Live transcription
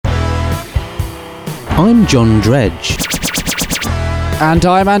I'm John Dredge. And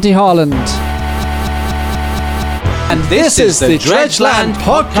I'm Andy Harland. And this is the Dredgeland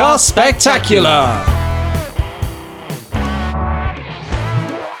Podcast Spectacular.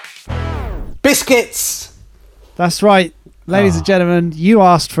 Biscuits! That's right. Ladies and gentlemen, you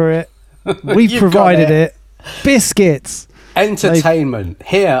asked for it. We've provided it. Biscuits. Entertainment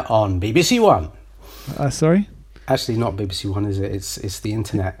here on BBC One. Sorry? Actually, not BBC One, is it? It's the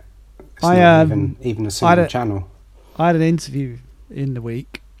internet. It's not even a single channel. I had an interview in the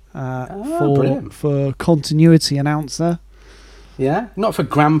week for continuity announcer. Yeah? Not for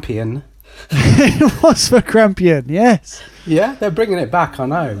Grampian. It was for Grampian, yes. Yeah? They're bringing it back, I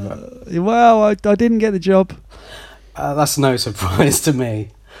know. Well, I didn't get the job. That's no surprise to me.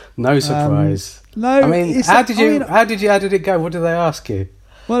 No surprise. No, I mean, how did it go? What did they ask you?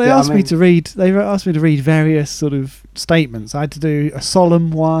 Well, they asked me to read. They asked me to read various sort of statements. I had to do a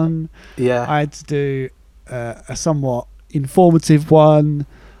solemn one. Yeah. I had to do a somewhat informative one.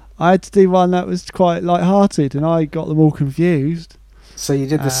 I had to do one that was quite light-hearted, and I got them all confused. So you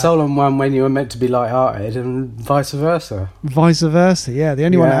did the solemn one when you were meant to be light-hearted, and vice versa. Vice versa, yeah. The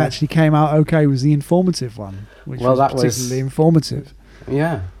only one that actually came out okay was the informative one, which was particularly informative.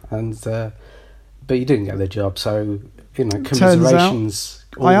 Yeah, and but you didn't get the job, so commiserations.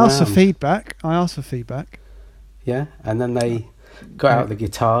 I asked for feedback. Yeah, and then they got out the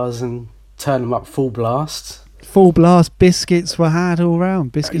guitars and turned them up full blast. Full blast. Biscuits were had all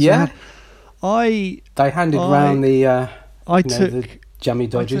round. Biscuits were had. They handed round the jammy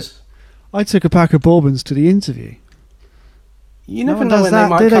dodgers. I took a pack of bourbons to the interview. You never know when they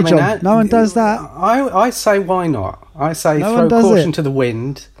might come in out. No one does that. I say why not? I say throw caution to the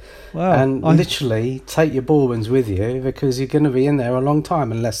wind. Well, and literally take your bourbons with you, because you're going to be in there a long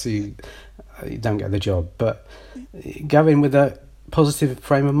time unless you don't get the job. But go in with a positive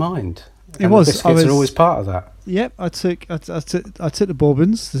frame of mind. The biscuits are always part of that. Yep, I took the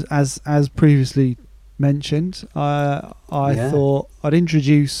bourbons as previously mentioned. I thought I'd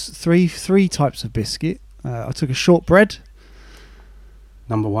introduce three types of biscuit. I took a shortbread.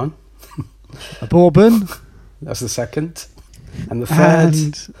 Number one. A bourbon. That's the second. And the third.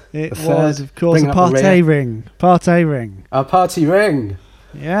 And it was, of course, a party ring. Party ring. A party ring.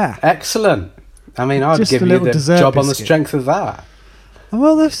 Yeah. Excellent. I mean, I'd give you the job on the strength of that.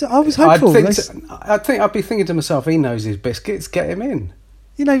 Well, I was hopeful. I think I'd be thinking to myself, he knows his biscuits, get him in.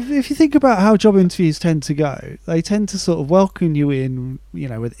 You know, if you think about how job interviews tend to go, they tend to sort of welcome you in,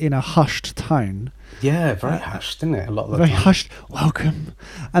 in a hushed tone. Yeah, very hushed, isn't it? A lot of the very time. Hushed. Welcome,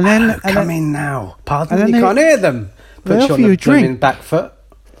 and then come in now. Pardon, you can't hear them. They offer you a drink. Back foot.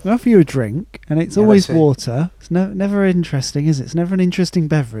 They offer you a drink, and it's always water. It's never interesting, is it? It's never an interesting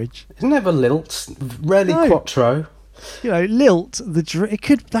beverage. It's never lilt. Rarely Quattro. Lilt the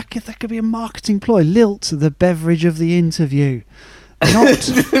drink. That could be a marketing ploy. Lilt the beverage of the interview. Not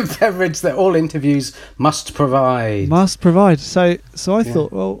the beverage that all interviews must provide. So I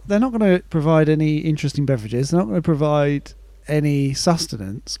thought, well, they're not going to provide any interesting beverages. They're not going to provide any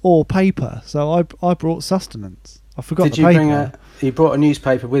sustenance or paper. So I brought sustenance. I forgot the paper. You brought a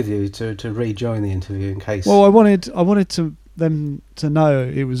newspaper with you to rejoin the interview in case. Well, I wanted them to know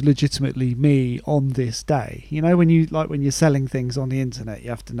it was legitimately me on this day. When you're selling things on the internet,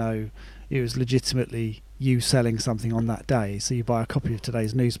 you have to know it was legitimately you selling something on that day. So you buy a copy of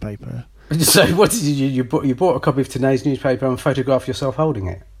today's newspaper. So what did you bought a copy of today's newspaper and photographed yourself holding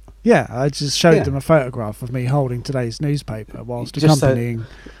it? Yeah, I just showed them a photograph of me holding today's newspaper whilst accompanying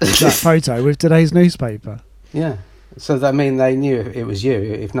that photo with today's newspaper. Yeah. So that mean they knew it was you,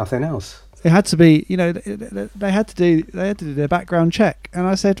 if nothing else. It had to be, they had to do their background check, and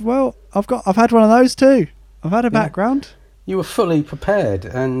I said, well, I've had one of those too. I've had a background. You were fully prepared,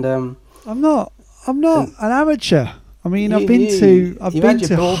 and I'm not an amateur. I mean, I've been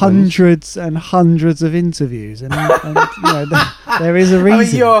to hundreds and hundreds of interviews, and there is a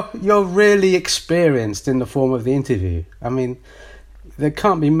reason. I mean, you're really experienced in the form of the interview. I mean, there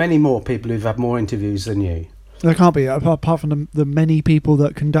can't be many more people who've had more interviews than you. There can't be, apart from the many people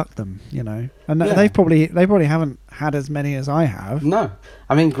that conduct them, and they probably haven't had as many as I have. No,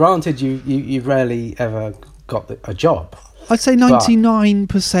 I mean, granted, you rarely ever got a job. I'd say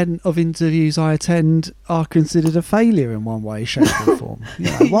 99% of interviews I attend are considered a failure in one way, shape or form.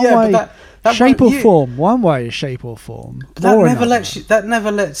 One way, shape or form. But that never lets you. That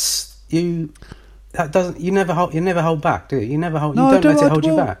never lets you. That doesn't. You never hold back, do you? You never hold. No, you don't let it hold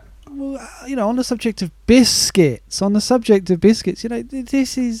you back. Well, on the subject of biscuits, this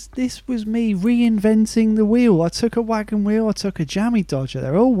was me reinventing the wheel. I took a wagon wheel, I took a jammy dodger.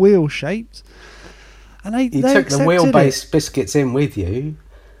 They're all wheel shaped, and they took the wheel-based biscuits in with you.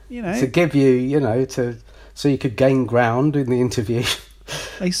 to give you, so you could gain ground in the interview.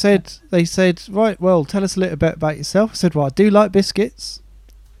 They said, right, well, tell us a little bit about yourself. I said, well, I do like biscuits.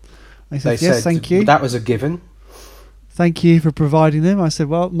 They said, yes, thank you. That was a given. Thank you for providing them. I said,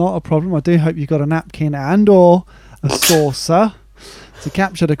 well, not a problem. I do hope you've got a napkin and or a saucer to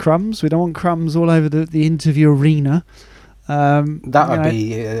capture the crumbs. We don't want crumbs all over the interview arena. That would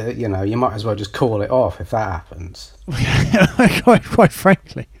be, you might as well just call it off if that happens. quite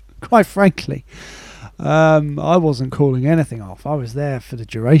frankly. I wasn't calling anything off. I was there for the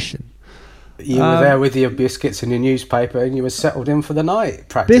duration. You were there with your biscuits and your newspaper, and you were settled in for the night,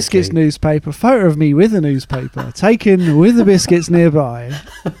 practically. Biscuits, newspaper, photo of me with a newspaper, taken with the biscuits nearby.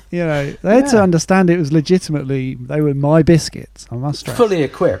 They had to understand it was legitimately, they were my biscuits, I must stress. Fully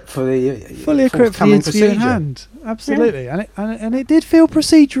equipped for the interview in hand. Absolutely. Yeah. And it did feel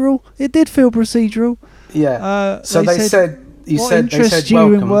procedural. Yeah. So they said, what interests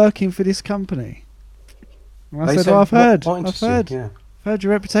you in working for this company? And I said, well, I've heard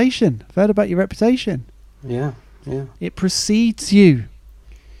your reputation. I've heard about your reputation. Yeah. It precedes you.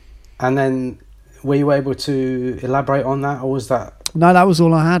 And then, were you able to elaborate on that, or was that? No, that was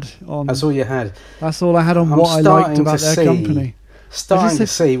all I had. That's all you had. That's all I had on what I liked about their company. Starting to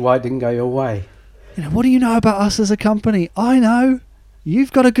see why it didn't go your way. What do you know about us as a company? I know.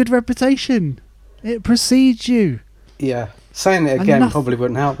 You've got a good reputation. It precedes you. Yeah. Saying it again probably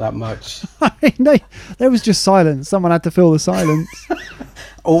wouldn't help that much. There was just silence. Someone had to fill the silence.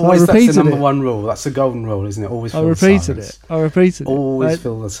 Always, that's the number one rule. That's the golden rule, isn't it? Always fill the silence. I repeated it. Always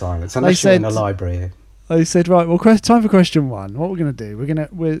fill the silence, unless you're in a library. They said, right, well, time for question one. What we're going to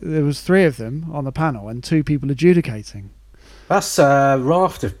do, there was 3 of them on the panel and 2 people adjudicating. That's a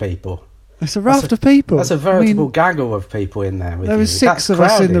raft of people. It's a raft of people. That's a veritable gaggle of people in there with There were 6 of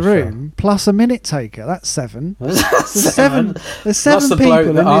us in the room, plus a minute taker. That's 7. There's 7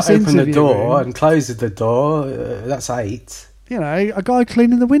 people in this interview opened the door room. And closed the door. That's 8. A guy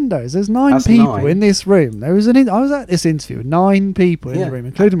cleaning the windows. There's 9 people in this room. I was at this interview with 9 people in the room,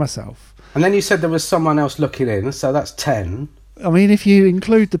 including myself. And then you said there was someone else looking in, so that's 10. I mean, if you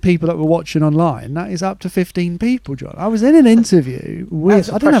include the people that were watching online, that is up to 15 people, John. I was in an interview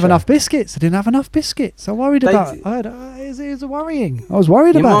with... I didn't have enough biscuits. I worried about it. It was worrying. I was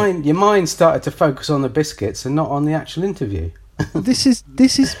worried about it. Your mind started to focus on the biscuits and not on the actual interview. This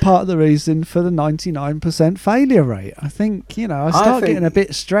is part of the reason for the 99% failure rate. I think, I start getting a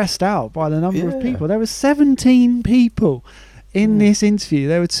bit stressed out by the number of people. There were 17 people in this interview.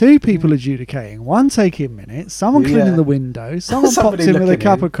 There were 2 people adjudicating, 1 taking minutes, someone cleaning the window, someone popped in with a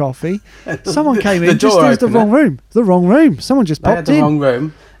cup of coffee, someone came in, just used the wrong room. Someone just popped in. They had the wrong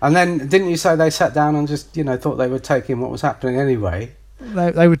room. And then, didn't you say they sat down and just, thought they were taking what was happening anyway?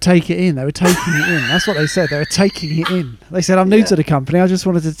 They would take it in. They were taking it in. That's what they said. They were taking it in. They said, I'm new to the company. I just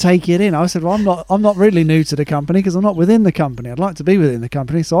wanted to take it in. I said, well, I'm not really new to the company because I'm not within the company. I'd like to be within the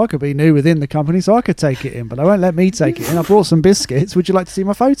company so I could be new within the company so I could take it in. But they won't let me take it in. I brought some biscuits. Would you like to see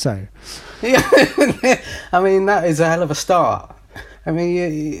my photo? Yeah. I mean, that is a hell of a start. I mean,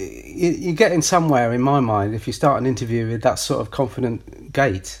 you're getting somewhere in my mind if you start an interview with that sort of confident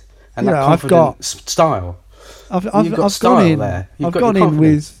gait and that confident style. I've gone in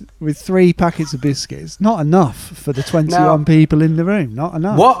with 3 packets of biscuits. Not enough for the 21 people in the room. Not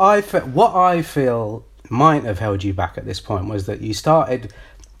enough. What I feel might have held you back at this point was that you started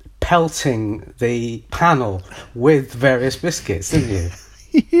pelting the panel with various biscuits, didn't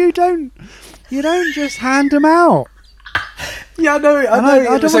you? You don't just hand them out. Yeah, I know.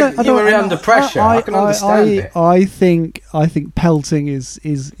 You were under pressure. I can understand it. I think pelting is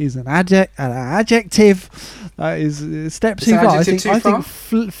an adjective. That is a step too far. I think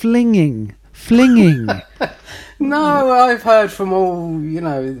flinging. No, I've heard from all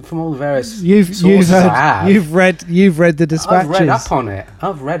the various sources You've read the dispatches.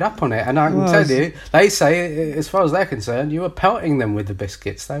 I've read up on it, and I can tell you, they say, as far as they're concerned, you were pelting them with the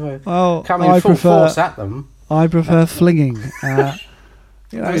biscuits. They were coming full force at them. I prefer flinging.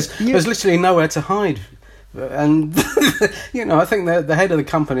 There's literally nowhere to hide. And, I think the head of the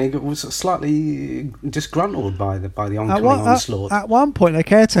company was slightly disgruntled by the oncoming onslaught. At one point, a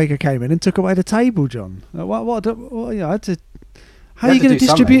caretaker came in and took away the table, John. How are you going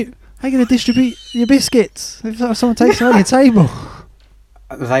to distribute your biscuits if someone takes away your table?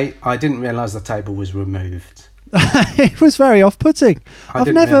 I didn't realise the table was removed. It was very off-putting. I've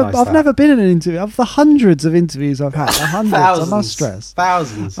never been in an interview. Of the hundreds of interviews I've had, I must stress,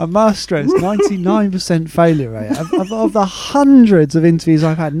 99% failure rate. Of the hundreds of interviews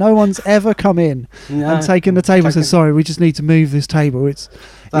I've had, no one's ever come in and taken the table and said, "Sorry, we just need to move this table. It's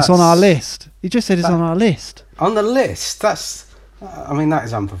on our list." He just said it's on our list. On the list? That's I mean, that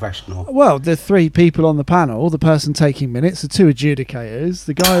is unprofessional. Well, the 3 people on the panel, the person taking minutes, the 2 adjudicators,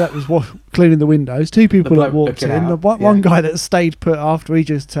 the guy that was cleaning the windows, 2 people that walked in, one guy that stayed put after he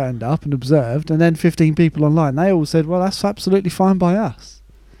just turned up and observed, and then 15 people online. They all said, well, that's absolutely fine by us.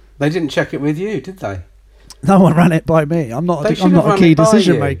 They didn't check it with you, did they? No one ran it by me. I'm not a key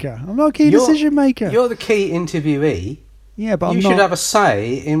decision maker. I'm not a key decision maker. You're the key interviewee. Yeah, but you should have a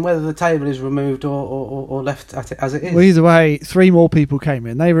say in whether the table is removed or left as it is. Well, either way, 3 more people came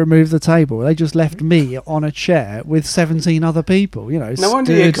in. They removed the table. They just left me on a chair with 17 other people. You know, no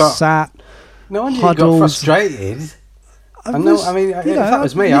wonder you got frustrated. If that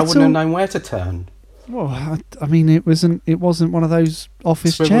was me, I wouldn't have known where to turn. Well, I mean, it wasn't one of those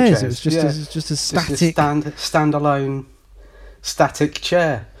office chairs. It was just a static, standalone, static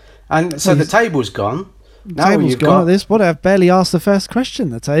chair. And so the table's gone. The table's gone at this point. I've barely asked the first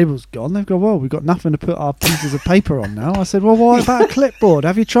question. The table's gone. They've gone, well, we've got nothing to put our pieces of paper on now. I said, well, what about a clipboard?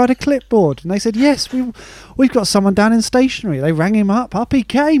 Have you tried a clipboard? And they said, yes, we've got someone down in stationery. They rang him up. Up he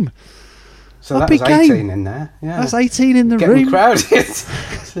came. So that was 18 in there. Yeah. That's 18 in the room. Getting crowded.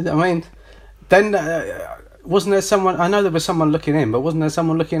 I mean, then wasn't there someone... I know there was someone looking in, but wasn't there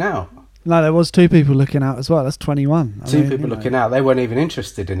someone looking out? No, there was 2 people looking out as well. That's 21. 2 people looking out. They weren't even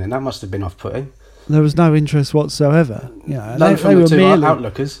interested in it. That must have been off-putting. There was no interest whatsoever. Yeah, they were merely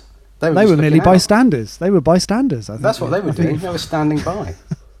outlookers. They were merely bystanders. They were bystanders. I think. That's what they were doing. They were standing by.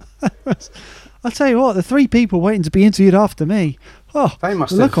 I'll tell you what. The 3 people waiting to be interviewed after me. Oh, they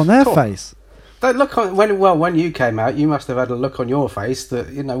must look on their face. They look on when you came out. You must have had a look on your face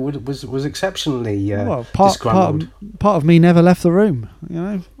that was exceptionally disgruntled. Part of me never left the room.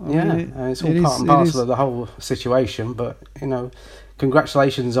 It's all part and parcel of the whole situation. But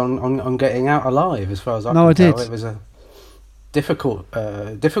congratulations on getting out alive, as far as I can tell. did. It was a difficult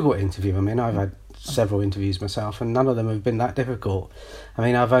interview. I mean, I've had several interviews myself, and none of them have been that difficult. I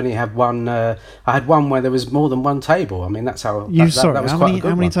mean, I've only had one. I had one where there was more than one table. I mean, that's how. That was quite a good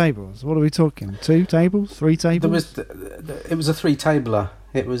how many one. Tables? What are we talking? 2 tables? 3 tables? It was a 3-tabler.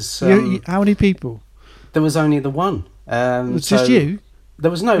 It was. How many people? There was only the one. It was just you?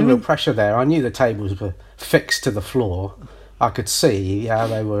 There was no real pressure there. I knew the tables were fixed to the floor. I could see how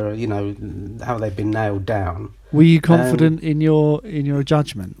they were, how they'd been nailed down. Were you confident in your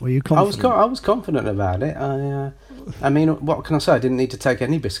judgment? Were you confident? I was confident about it. I mean, what can I say? I didn't need to take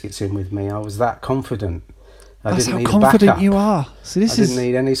any biscuits in with me. I was that confident. That's how confident you are. So I didn't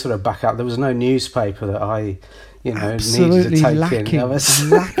need any sort of backup. There was no newspaper that I, absolutely needed to take lacking, in.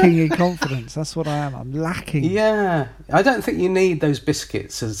 lacking in confidence. That's what I am. I'm lacking. Yeah, I don't think you need those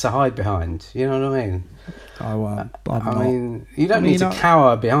biscuits to hide behind. You know what I mean? I mean, you don't need to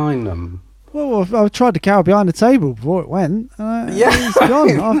cower behind them. Well, I tried to cower behind the table before it went. It's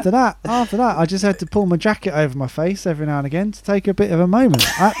gone. After that, I just had to pull my jacket over my face every now and again to take a bit of a moment.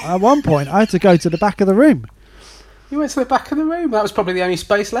 At one point, I had to go to the back of the room. You went to the back of the room? That was probably the only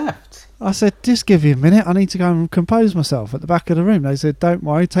space left. I said, just give you a minute. I need to go and compose myself at the back of the room. They said, don't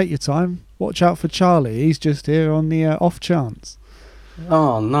worry, take your time. Watch out for Charlie. He's just here on the off chance.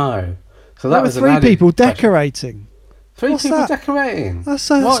 Oh, no. So that was 3 people decorating. 3 people decorating? That's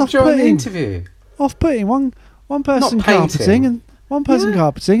so what, during the interview? Off-putting. One person carpeting and one person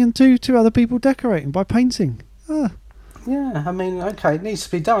carpeting and two other people decorating by painting. Yeah, I mean, okay, it needs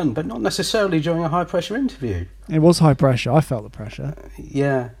to be done, but not necessarily during a high-pressure interview. It was high pressure. I felt the pressure.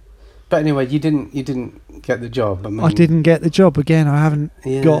 Yeah. But anyway, you didn't get the job. I didn't get the job again. I haven't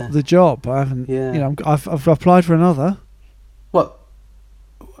got the job. I haven't. Yeah. I've applied for another. What?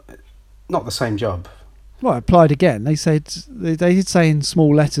 Not the same job. Well, I applied again. They said they did say in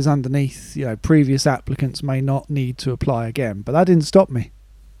small letters underneath, previous applicants may not need to apply again. But that didn't stop me.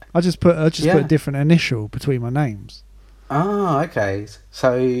 I just put a different initial between my names. Ah, okay.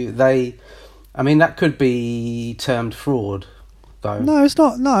 So that could be termed fraud, though. No, it's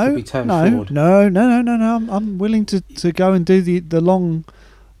not. No, could be termed fraud. No. I'm willing to go and do the long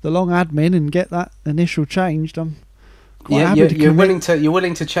admin and get that initial changed. I'm quite happy to commit. You're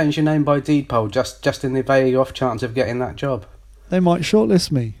willing to change your name by deed poll just in the very off chance of getting that job. They might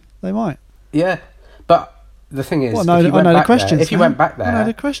shortlist me. They might. Yeah, but the thing is, I know the questions. If you went back there, I know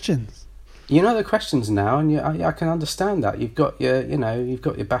the questions. You know the questions now, and I can understand that. You've got your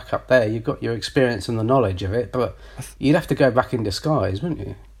backup there. You've got your experience and the knowledge of it, but you'd have to go back in disguise, wouldn't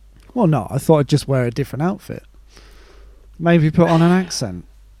you? Well, no. I thought I'd just wear a different outfit. Maybe put on an accent.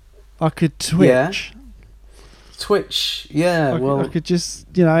 I could twitch. Yeah. Twitch, yeah. I could just,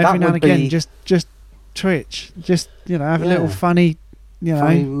 every now and again, just twitch. Just, have a little funny,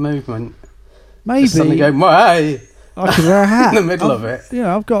 funny movement. Maybe. Just suddenly go, I could wear a hat in the middle of it.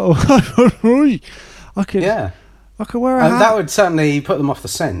 I've got. I I could wear a hat. That would certainly put them off the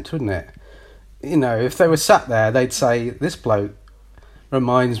scent, wouldn't it? You know, if they were sat there, they'd say, "This bloke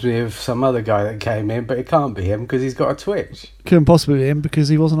reminds me of some other guy that came in, but it can't be him because he's got a twitch." Couldn't possibly be him because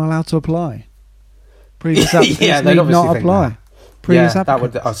he wasn't allowed to apply. Previous applicants they'd need obviously not think apply. that. Previous that would.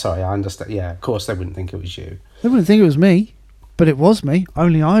 applicants. Oh, sorry, I understand. Yeah, of course they wouldn't think it was you. They wouldn't think it was me, but it was me.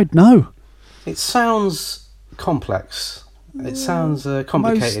 Only I'd know. It sounds complex. It sounds a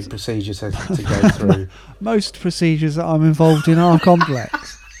complicated procedure to go through. Most procedures that I'm involved in are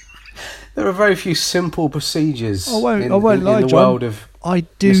complex. There are very few simple procedures I won't in lie, the John. world of. I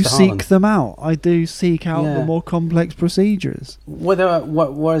do Mr. seek Harland. them out. I do seek out Yeah. the more complex procedures.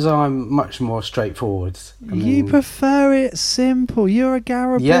 Whereas I'm much more straightforward. You prefer it simple. You're a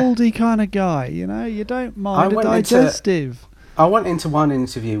Garibaldi kind of guy, you know? You don't mind a digestive. I went into one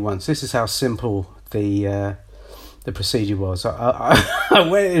interview once. This is how simple the procedure was. I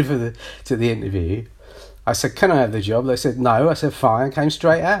went in to the interview. I said, "Can I have the job?" They said, "No." I said, "Fine." I came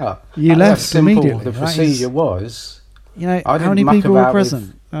straight out. You left how simple immediately. the That procedure is- was. You know, I how didn't many muck people were about with-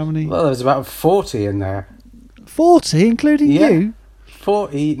 present? How many? Well, there was about 40 in there. 40, including Yeah. you?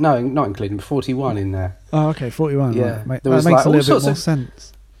 40, no, not including 41 in there. Oh, okay, 41. Yeah. Right. That There was makes like a all little bit sorts more of-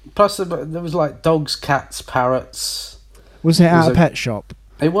 sense. Plus, there was like dogs, cats, parrots. Was it It was at a a- pet shop?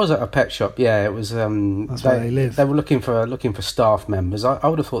 It was at a pet shop. Yeah, it was. That's where they live. They were looking for staff members. I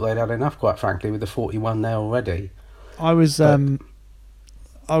would have thought they'd had enough, quite frankly, with the 41 there already. I was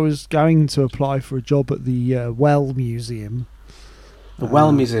going to apply for a job at the Well Museum. The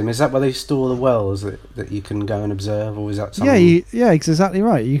Well Museum, is that where they store the wells that you can go and observe, or is that something? Yeah, it's exactly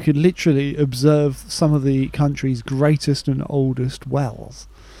right. You could literally observe some of the country's greatest and oldest wells.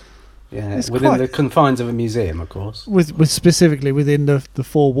 Yeah, It's within quite- the confines of a museum, of course. With specifically within the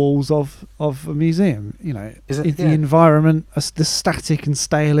four walls of a museum, you know, Is it- it's the yeah. environment, the static and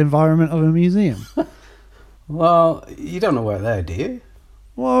stale environment of a museum. Well, you don't know where there, do you?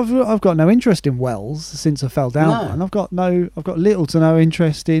 Well, I've got no interest in wells since I fell down No. one. I've got little to no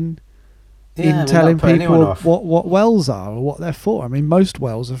interest in Yeah, we're telling not putting anyone people off. what wells are or what they're for. I mean, most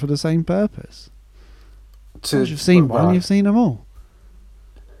wells are for the same purpose. Once you've seen one, right. you've seen them all.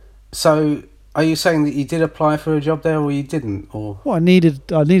 So, are you saying that you did apply for a job there, or you didn't? Or Well, I needed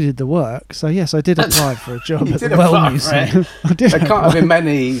the work, so yes, I did apply for a job You at the did Well apply for Museum. I did. there can't apply. have been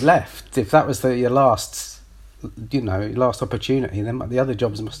many left. If that was your last opportunity, then the other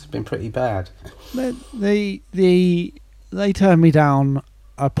jobs must have been pretty bad. They turned me down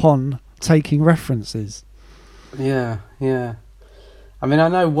upon taking references. Yeah. I mean, I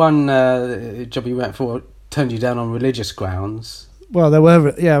know one job you went for turned you down on religious grounds. Well, there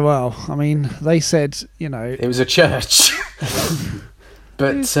were. Yeah, well, I mean, they said, you know, It was a church,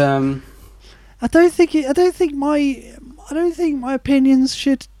 but I don't think my opinions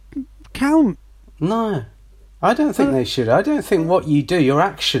should count. no, I don't think they should. I don't think what you do, your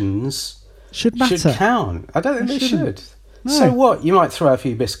actions, Should matter. should count. I don't think They they shouldn't. should. No. So what? You might throw a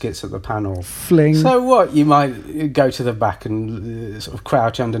few biscuits at the panel. Fling. So what? You might go to the back and sort of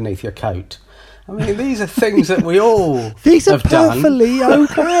crouch underneath your coat. I mean, these are things that we all These are have done. perfectly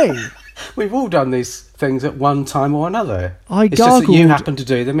okay. We've all done these things at one time or another. I It's just that you gargled. happen to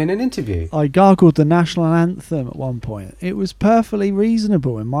do them in an interview. I gargled the national anthem at one point. It was perfectly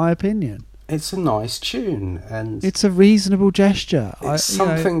reasonable, in my opinion. It's a nice tune, and It's a reasonable gesture. it's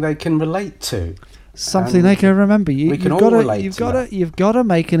something they can relate to. something they can remember. we can all relate to that. You've got to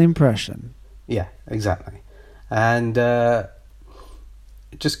make an impression. Yeah, exactly. And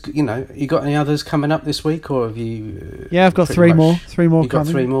just, you got any others coming up this week, or have you? Yeah, I've got pretty three more. much- Three more You've got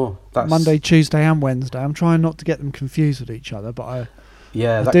coming. three more. That's, Monday, Tuesday, and Wednesday. I'm trying not to get them confused with each other, but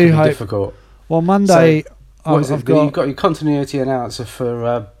Yeah, that do could be hope- difficult. Monday What is I've it? got. You've got your continuity announcer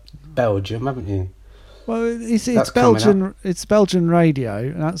for Belgium, haven't you? Well, it's That's coming Belgian. It's Belgian radio,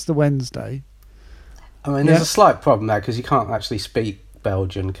 and that's the Wednesday. I mean, there's Yeah. a slight problem there because you can't actually speak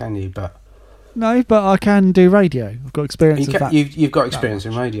Belgian, can you? But No, but I can do radio. I've got experience of that. you've got experience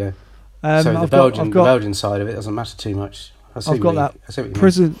in radio, so the I've Belgian got side of it doesn't matter too much. I see I've got what that I see what you mean.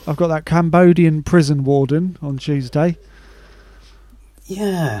 prison. I've got that Cambodian prison warden on Tuesday.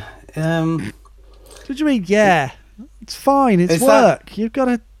 Yeah. What do you mean? Yeah, it's fine. It's Is that- work. You've got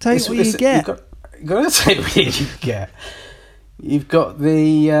to take what you get. You've got to take what you get. You've got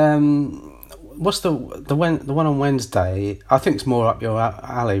the what's the one on Wednesday? I think it's more up your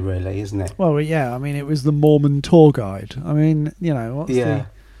alley, really, isn't it? Well, yeah. I mean, it was the Mormon tour guide. I mean, what's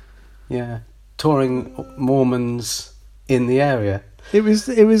Yeah, touring Mormons in the area. It was.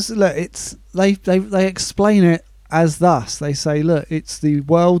 Look, it's they explain it as thus. They say, look, it's the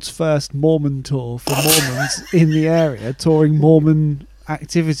world's first Mormon tour for Mormons in the area, touring Mormon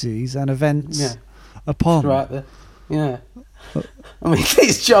activities and events Yeah, upon. throughout Yeah. I mean,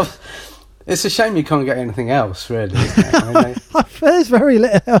 these jobs. It's a shame you can't get anything else, really. Isn't it? I mean, There's very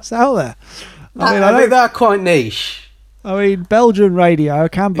little else out there. I think they're quite niche. I mean, Belgian radio,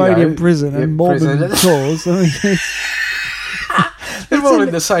 Cambodian prison, and Mormon tours. I mean, they're all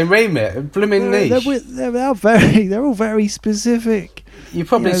in the same remit. Blooming niche. They're all very specific. You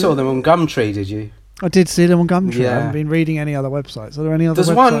probably saw them on Gumtree, did you? I did see them on Gumtree. I haven't been reading any other websites. Are there any other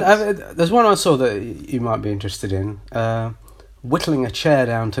websites? There's one I saw that you might be interested in. Whittling a chair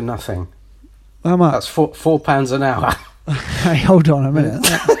down to nothing. How much? That's £4 an hour. Hey, hold on a minute.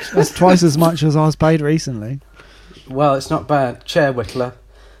 That's twice as much as I was paid recently. Well, it's not bad. Chair whittler.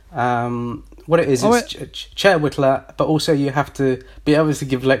 What it is, chair whittler, but also you have to be able to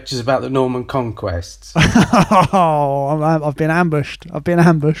give lectures about the Norman conquests. I've been ambushed.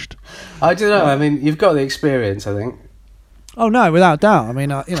 I don't know. I mean, you've got the experience, I think. Oh no, without doubt. I mean,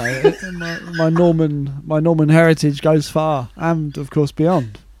 my Norman heritage goes far, and of course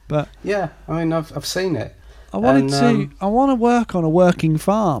beyond. But yeah, I mean, I've seen it. I want to work on a working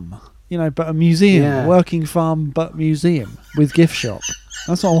farm, but a museum, a working farm but museum with gift shop.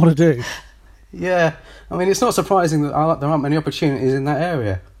 That's what I want to do. Yeah, I mean, it's not surprising that there aren't many opportunities in that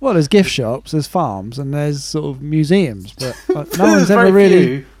area. Well, there's gift shops, there's farms, and there's sort of museums, but no one's ever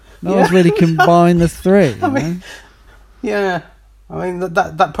really, one's really combined the three. Yeah, I mean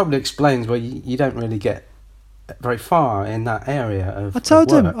that probably explains why you don't really get very far in that area of work,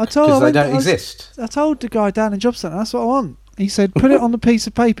 because they don't exist. I told the guy down in Job Centre, that's what I want. He said, put it on the piece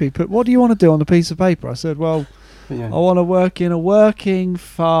of paper. What do you want to do on the piece of paper? I said, well, I want to work in a working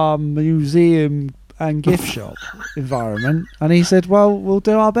farm, museum and gift shop environment. And he said, well, we'll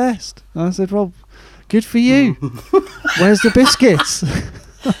do our best. And I said, well, good for you. Where's the biscuits?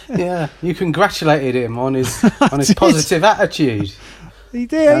 Yeah, you congratulated him on his positive attitude. He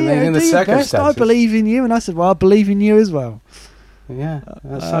did. In the circumstances. I believe in you, and I said, "Well, I believe in you as well." Yeah,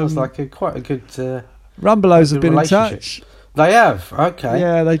 that sounds like quite a good. Rumbelows have been in touch. They have. Okay.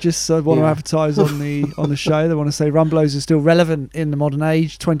 Yeah, they just want to advertise on the show. They want to say Rumbelows is still relevant in the modern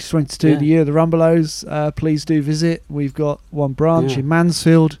age. 2022, the year of the Rumbelows. Please do visit. We've got one branch in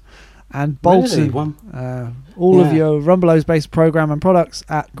Mansfield and Bolton. Really? All of your Rumbelows-based program and products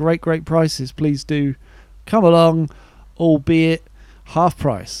at great prices. Please do come along, albeit half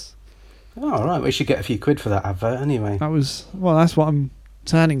price. Oh, right. We should get a few quid for that advert anyway. That's what I'm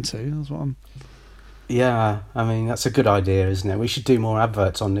turning to. That's what I'm. Yeah, I mean, that's a good idea, isn't it? We should do more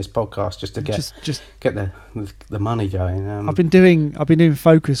adverts on this podcast just to get the money going. I've been doing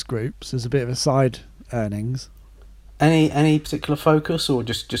focus groups as a bit of a side earnings. Any particular focus, or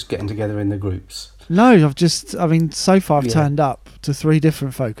just getting together in the groups? No, so far I've turned up to 3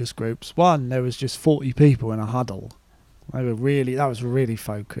 different focus groups. One, there was just 40 people in a huddle. That was really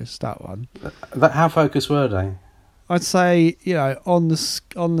focused, that one. How focused were they? I'd say, on the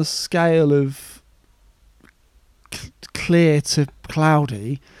scale of clear to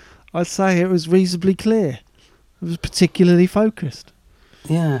cloudy, I'd say it was reasonably clear. It was particularly focused.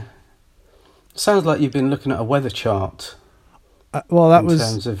 Yeah. Sounds like you've been looking at a weather chart. Someone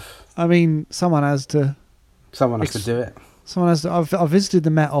has to do it. I visited the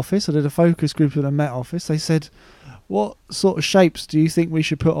Met Office. I did a focus group at the Met Office. They said, what sort of shapes do you think we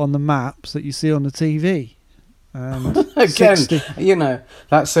should put on the maps that you see on the TV? Again,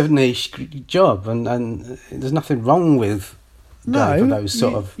 that's a niche job, and there's nothing wrong with going for those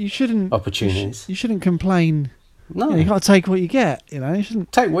sort of opportunities. You shouldn't complain. No, you got to take what you get. You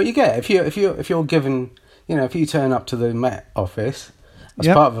shouldn't take what you get. If you're given, if you turn up to the Met Office as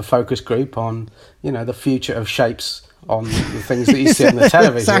part of a focus group on, the future of shapes on the things that you see on the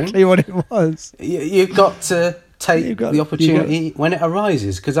television. Exactly what it was. You've got to take the opportunity when it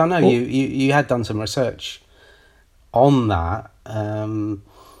arises, because I know you had done some research on that.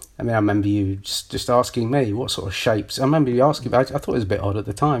 I remember you just asking me what sort of shapes. I remember you asking. I thought it was a bit odd at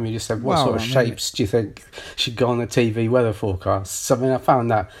the time. You just said, "What sort of shapes do you think should go on the TV weather forecasts?" I mean, I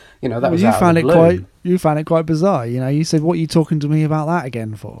found that that was out of the blue. You found it quite bizarre. You said, "What are you talking to me about that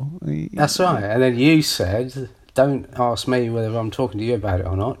again for?" That's right. And then you said, "Don't ask me whether I'm talking to you about it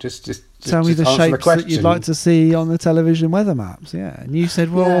or not. Just tell me the shapes that you'd like to see on the television weather maps." Yeah, and you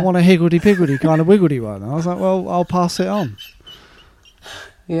said, "Well, I want a higgledy-piggledy kind of wiggledy one." And I was like, "Well, I'll pass it on."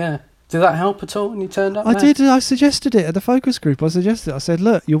 Yeah. Did that help at all when you turned up? I did. I suggested it at the focus group. I said,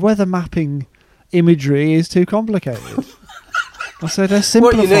 "Look, your weather mapping imagery is too complicated." I said, "Let's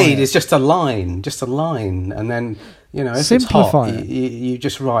simplify What you need it. is just a line, and then if simplify it's hot, you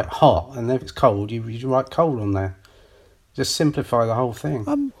just write hot, and if it's cold, you write cold on there. Just simplify the whole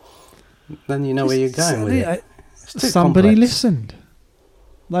thing. Then you know where you're going with it. Somebody listened.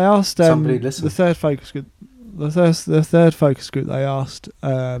 They asked somebody listened. the third focus group. The third focus group, they asked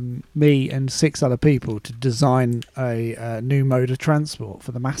me and 6 other people to design a new mode of transport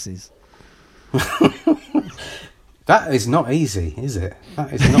for the masses. That is not easy, is it?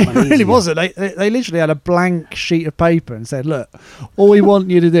 That is not It really wasn't. They literally had a blank sheet of paper and said, look, all we want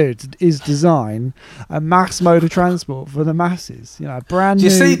you to do is design a mass mode of transport for the masses. You know, a brand new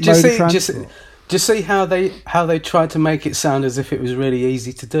mode of transport. Do you see how they tried to make it sound as if it was really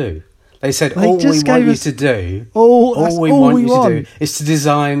easy to do? They said, all we want you to do is to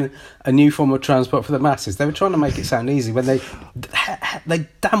design a new form of transport for the masses. They were trying to make it sound easy when they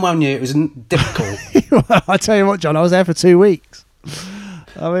damn well knew it was difficult. Well, I tell you what, John, I was there for 2 weeks.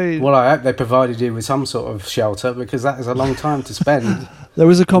 I mean, well, I hope they provided you with some sort of shelter, because that is a long time to spend. There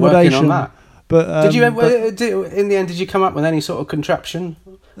was accommodation working on that. But did you in the end? Did you come up with any sort of contraption,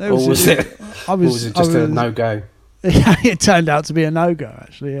 or was it just a no-go? It turned out to be a no-go,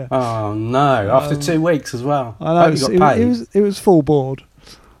 actually. Yeah. Oh no! After 2 weeks as well. I know. You got paid. It was full board,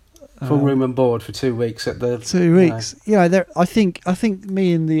 full room and board for 2 weeks at the 2 weeks. I think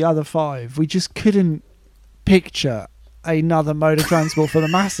me and the other 5, we just couldn't picture another mode of transport for the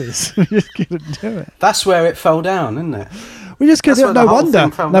masses. We just couldn't do it. That's where it fell down, isn't it? We just couldn't.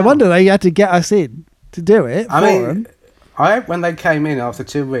 No wonder they had to get us in to do it for them. When they came in after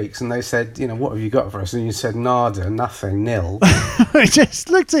 2 weeks and they said, what have you got for us? And you said, nada, nothing, nil. We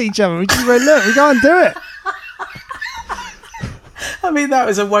just looked at each other. We just went, look, we can't do it. I mean, that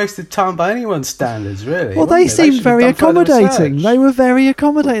was a waste of time by anyone's standards, really. Well, they seemed very accommodating. They were very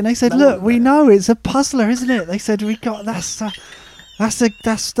accommodating. They said, look, we know it's a puzzler, isn't it? They said, that's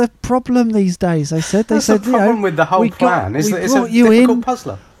the problem these days. They said, the problem with the whole plan is that it's a difficult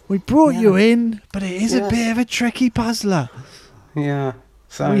puzzler. We brought you in, but it is a bit of a tricky puzzler. Yeah.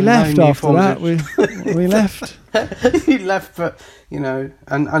 So we left after that. We left. You left, but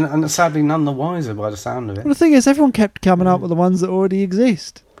and sadly none the wiser by the sound of it. Well, the thing is, everyone kept coming up with the ones that already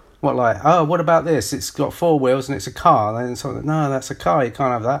exist. What, like? Oh, what about this? It's got 4 wheels and it's a car. And so, no, that's a car. You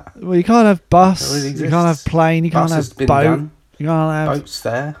can't have that. Well, you can't have bus. You can't have plane. You can't have boat. Done. You can't have boats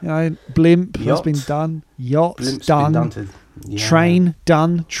there. Blimp Yacht. has been done. Yachts Blimp's done. Been done Train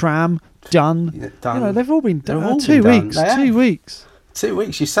done. Tram done. Yeah, done. They've all been done. 2 weeks. 2 weeks. 2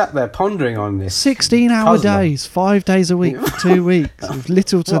 weeks. You sat there pondering on this. 16-hour days, 5 days a week for 2 weeks, with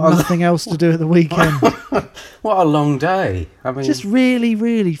little to nothing else to do at the weekend. What a long day! I mean, just really,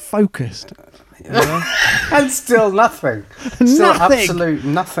 really focused. And still nothing. Still absolute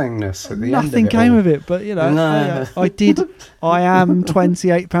nothingness at the end of it. Nothing came of it, but I am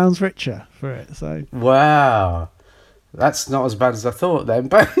 £28 richer for it. So wow. That's not as bad as I thought then,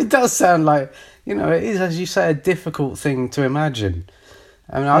 but it does sound like, it is, as you say, a difficult thing to imagine.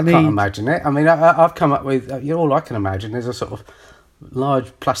 I mean, I can't imagine it. I mean, I've come up with, all I can imagine is a sort of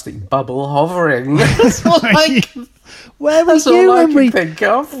large plastic bubble hovering. That's all I can, where were you when we think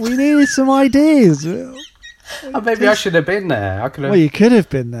of. We needed some ideas. Maybe I should have been there. Well, you could have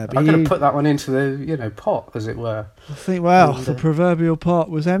been there. But I could have put that one into the, pot, as it were. I think, the proverbial pot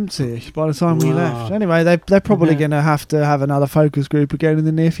was empty by the time we left. Anyway, they're probably going to have another focus group again in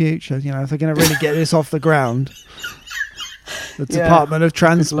the near future. If they're going to really get this off the ground. The Department of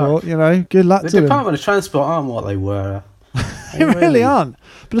Transport, good luck to them. The Department of Transport aren't what they were. They really aren't.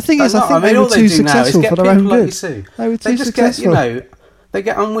 But the thing is, I think they were too successful for their own good. They were too successful. They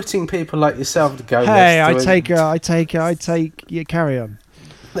get unwitting people like yourself to go. Hey, I take. Yeah, carry on.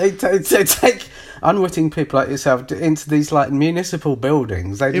 They take unwitting people like yourself into these municipal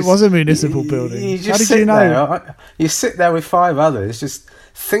buildings. It was a municipal building. How did you know? You sit there with 5 others, just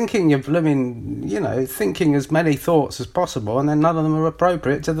thinking you're thinking as many thoughts as possible, and then none of them are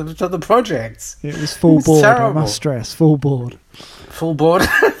appropriate to the projects. It was full board. Terrible. I must stress, full board. Full board,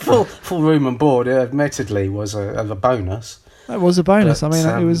 full room and board. Admittedly, was a bonus. That was a bonus.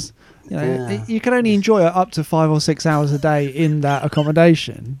 But, it was. You can only enjoy it up to 5 or 6 hours a day in that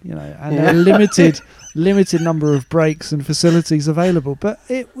accommodation. And a limited number of breaks and facilities available. But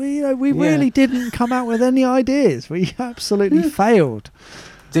we really didn't come out with any ideas. We absolutely failed.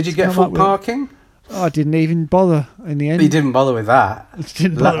 Did you get full parking? I didn't even bother in the end. But you didn't bother with that.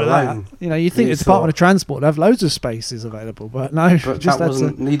 Didn't bother with that. You think the Department of Transport have loads of spaces available, but no. But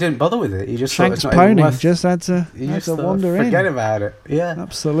you didn't bother with it. You just Shanks Pony just had to wander in. Forget about it. Yeah,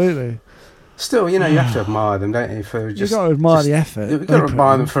 absolutely. Still, you have to admire them, don't you? You've got to admire the effort. You've got to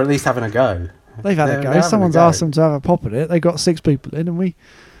admire them for at least having a go. They've had a go. Someone's asked them to have a pop at it. They got 6 people in, and we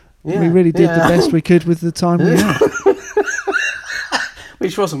really did the best we could with the time we had.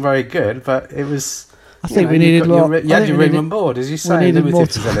 Which wasn't very good, but it was. I think we needed more. You had your room and board, as you say,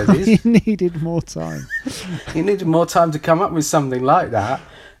 limited facilities. We needed more time. You needed more time to come up with something like that.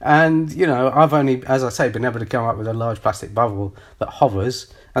 And, you know, I've only, as I say, been able to come up with a large plastic bubble that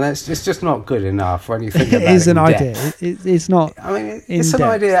hovers, and it's just not good enough when you think about it. It is an idea. It's not. I mean, it's an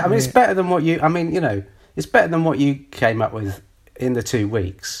idea. I mean, it's better than what you. I mean, you know, it's better than what you came up with in the 2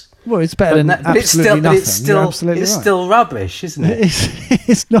 weeks. Well, it's better than absolutely nothing. It's still rubbish, isn't it?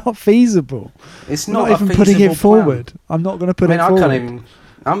 It's not feasible. It's not even putting it forward. I'm not going to put it forward. I can't even.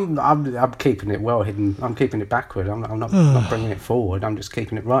 I'm keeping it well hidden. I'm keeping it backward. I'm not bringing it forward. I'm just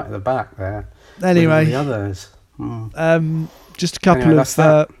keeping it right at the back there. Anyway, the others. Just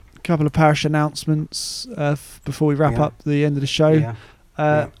a couple of parish announcements before we wrap up the end of the show.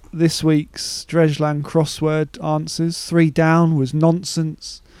 This week's Dredgeland crossword answers: 3 down was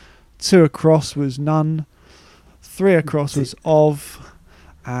nonsense, 2 across was none, 3 across was of,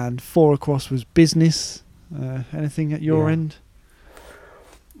 and 4 across was business. Anything at your end?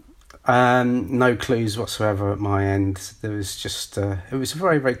 No clues whatsoever at my end. There was just it was a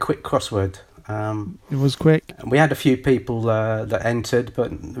very, very quick crossword. It was quick. We had a few people that entered,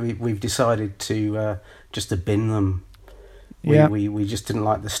 but we've decided to just to bin them. We just didn't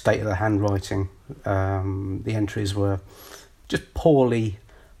like the state of the handwriting. The entries were just poorly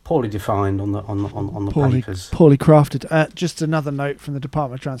defined on the papers. Poorly crafted. Just another note from the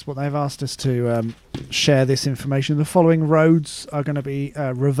Department of Transport. They've asked us to share this information. The following roads are going to be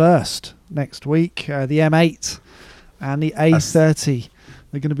reversed next week. The M8 and the A30.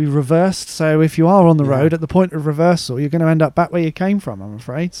 They're going to be reversed. So if you are on the road at the point of reversal, you're going to end up back where you came from, I'm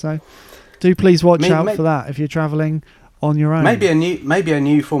afraid. So do please watch out for that if you're travelling on your own. Maybe a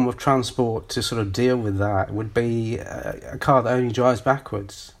new form of transport to sort of deal with that would be a car that only drives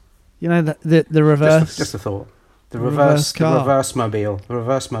backwards. You know, the reverse. Just a thought. The reverse car. The reverse mobile.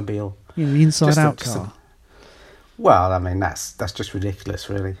 You know, the inside out car. Well, I mean that's just ridiculous,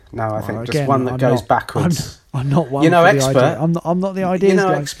 really. No, I think just one that goes backwards. I'm not one. You know, expert. I'm not the ideas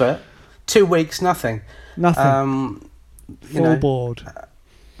guy. Expert. 2 weeks, nothing. Full board.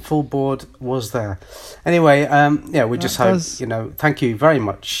 Full board was there. Anyway, we just hope, thank you very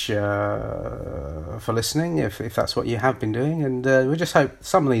much for listening, if that's what you have been doing, and we just hope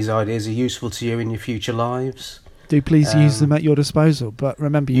some of these ideas are useful to you in your future lives. Do please use them at your disposal, but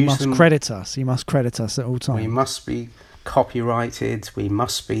remember, you must credit us. You must credit us at all times. We must be copyrighted, we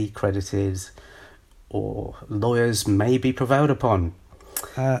must be credited, or lawyers may be prevailed upon.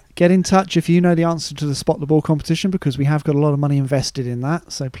 Get in touch if you know the answer to the Spot the Ball competition, because we have got a lot of money invested in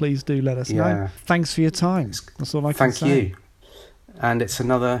that, so please do let us know. Thanks for your time. That's all I can say. Thank you. And it's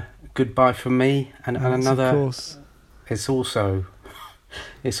another goodbye from me, and another, of course. It's also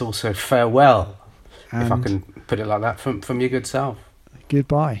farewell, if I can put it like that, from your good self.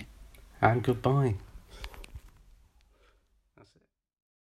 Goodbye. And goodbye.